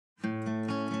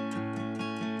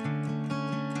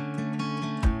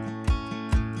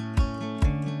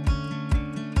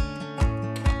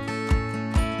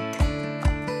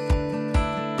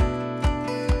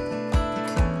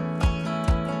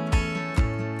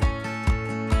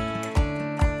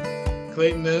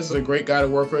Clayton is a great guy to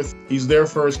work with. He's there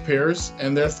for his peers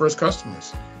and their first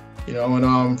customers. You know,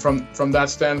 and from that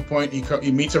standpoint,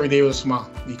 he meets every day with a smile.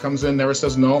 He comes in, never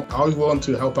says no, always willing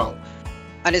to help out.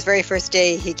 On his very first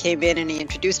day, he came in and he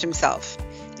introduced himself.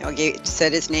 You know,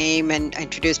 said his name and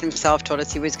introduced himself, told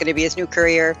us he was going to be our new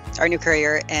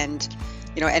courier, and,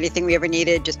 you know, anything we ever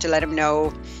needed, just to let him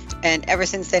know. And ever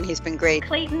since then, he's been great.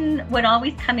 Clayton would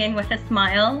always come in with a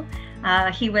smile.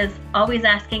 He was always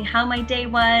asking how my day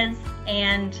was,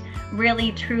 and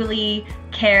really truly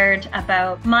cared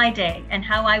about my day and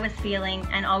how I was feeling,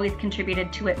 and always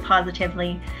contributed to it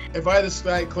positively. If I had to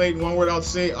describe Clayton, one word I would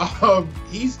say,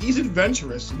 he's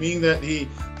adventurous, meaning that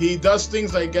he does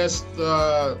things I guess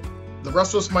the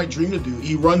rest of us might dream to do.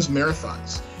 He runs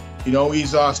marathons. You know,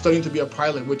 he's studying to be a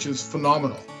pilot, which is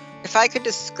phenomenal. If I could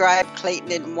describe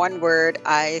Clayton in one word,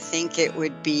 I think it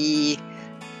would be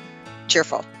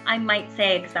cheerful. I might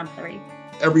say exemplary.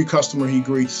 Every customer he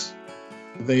greets,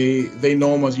 they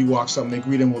know him as he walks up and they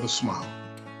greet him with a smile.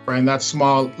 Right? And that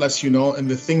smile lets you know, and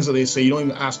the things that they say, you don't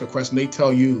even ask a question, they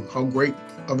tell you how great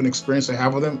of an experience they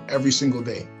have with him every single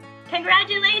day.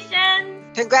 Congratulations!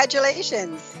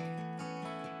 Congratulations!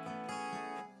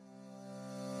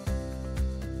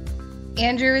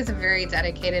 Andrew is a very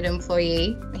dedicated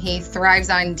employee. He thrives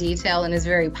on detail and is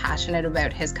very passionate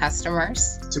about his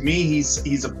customers. To me,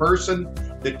 he's a person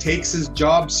that takes his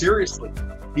job seriously.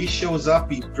 He shows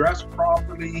up, he's dressed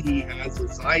properly, he has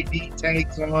his ID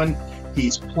tags on,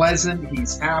 he's pleasant,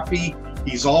 he's happy,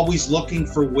 he's always looking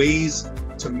for ways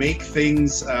to make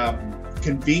things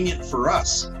convenient for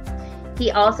us.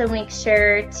 He also makes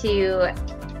sure to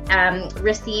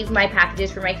receive my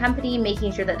packages for my company,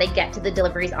 making sure that they get to the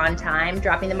deliveries on time,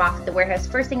 dropping them off at the warehouse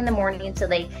first thing in the morning so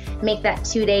they make that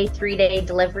 2-day, 3-day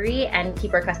delivery and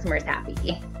keep our customers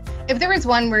happy. If there was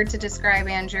one word to describe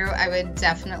Andrew, I would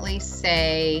definitely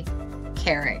say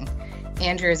caring.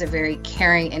 Andrew is a very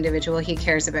caring individual. He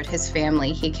cares about his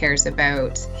family, he cares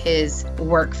about his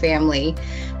work family,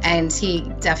 and he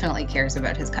definitely cares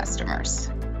about his customers.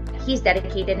 He's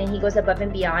dedicated and he goes above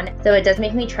and beyond. So it does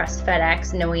make me trust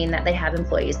FedEx, knowing that they have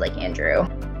employees like Andrew.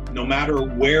 No matter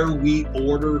where we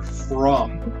order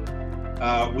from,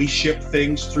 we ship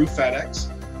things through FedEx.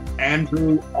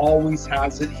 Andrew always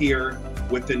has it here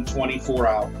within 24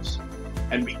 hours.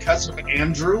 And because of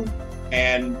Andrew,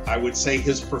 and I would say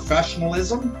his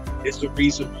professionalism, is the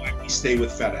reason why we stay with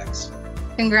FedEx.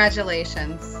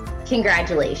 Congratulations.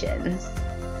 Congratulations.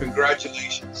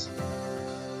 Congratulations.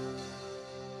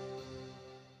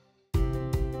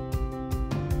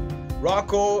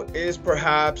 Rocco is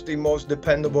perhaps the most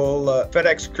dependable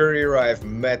FedEx courier I've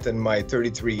met in my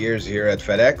 33 years here at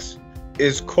FedEx.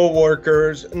 His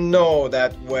co-workers know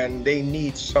that when they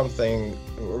need something,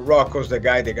 Rocco's the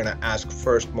guy they're gonna ask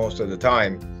first most of the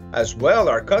time. As well,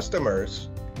 our customers,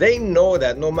 they know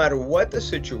that no matter what the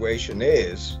situation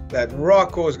is, that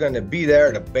Rocco is gonna be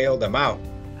there to bail them out.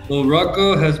 Well,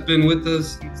 Rocco has been with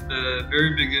us since the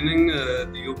very beginning,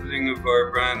 the opening of our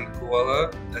brand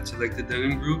Koala at Selected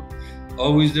Denim Group.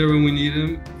 Always there when we need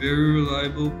him, very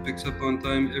reliable, picks up on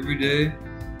time every day,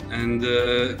 and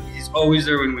he's always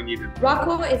there when we need him.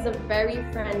 Rocco is a very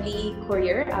friendly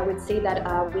courier. I would say that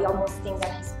we almost think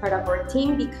that he's part of our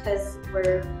team because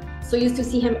we're so used to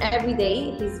see him every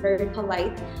day. He's very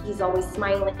polite. He's always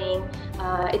smiling.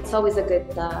 It's always a good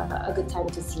time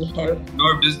to see him. In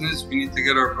our business, we need to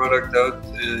get our product out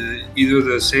either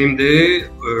the same day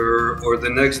or the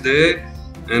next day.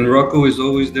 And Rocco is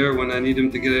always there when I need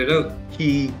him to get it out.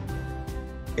 He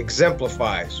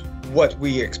exemplifies what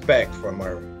we expect from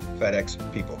our FedEx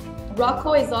people.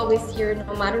 Rocco is always here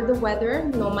no matter the weather,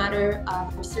 no matter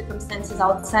the circumstances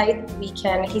outside.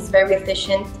 He's very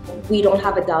efficient. We don't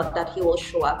have a doubt that he will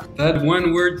show up. If I had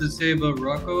one word to say about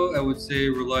Rocco, I would say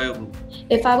reliable.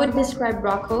 If I would describe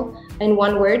Rocco in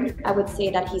one word, I would say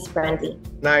that he's friendly.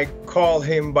 And I call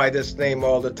him by this name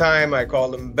all the time. I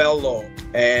call him Bello,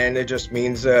 and it just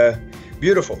means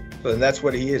beautiful. So that's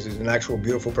what he is. He's an actual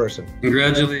beautiful person.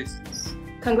 Congratulations.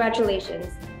 Congratulations.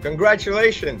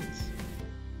 Congratulations.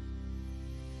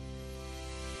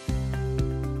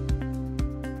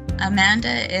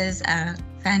 Amanda is a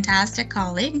fantastic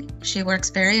colleague. She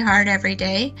works very hard every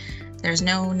day. There's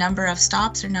no number of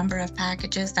stops or number of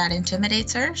packages that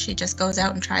intimidates her. She just goes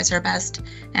out and tries her best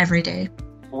every day.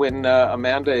 When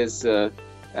Amanda is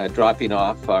dropping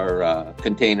off our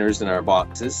containers and our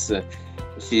boxes,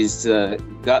 She's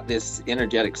got this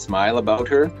energetic smile about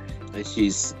her.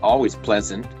 She's always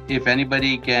pleasant. If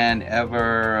anybody can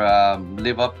ever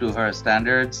live up to her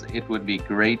standards, it would be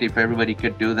great if everybody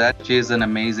could do that. She is an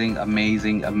amazing,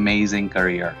 amazing, amazing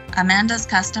courier. Amanda's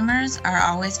customers are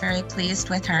always very pleased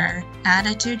with her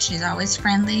attitude. She's always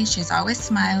friendly. She's always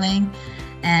smiling.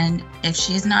 And if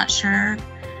she's not sure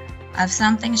of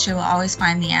something, she will always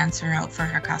find the answer out for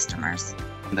her customers.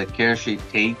 The care she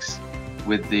takes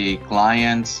with the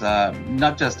clients,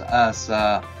 not just us,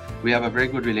 we have a very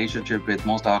good relationship with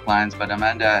most of our clients, but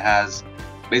Amanda has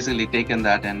basically taken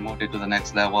that and moved it to the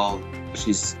next level.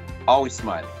 She's always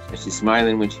smiling. She's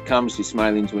smiling when she comes, she's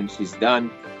smiling when she's done.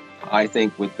 I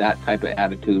think with that type of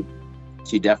attitude,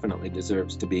 she definitely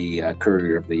deserves to be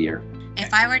Courier of the Year.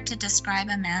 If I were to describe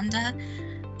Amanda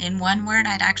in one word,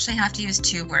 I'd actually have to use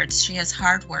two words. She is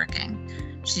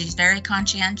hardworking. She's very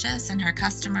conscientious and her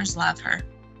customers love her.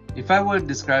 If I would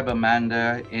describe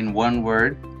Amanda in one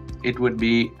word, it would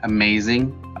be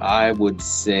amazing. I would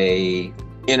say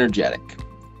energetic.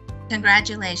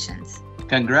 Congratulations.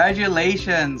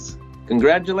 Congratulations.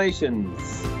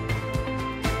 Congratulations.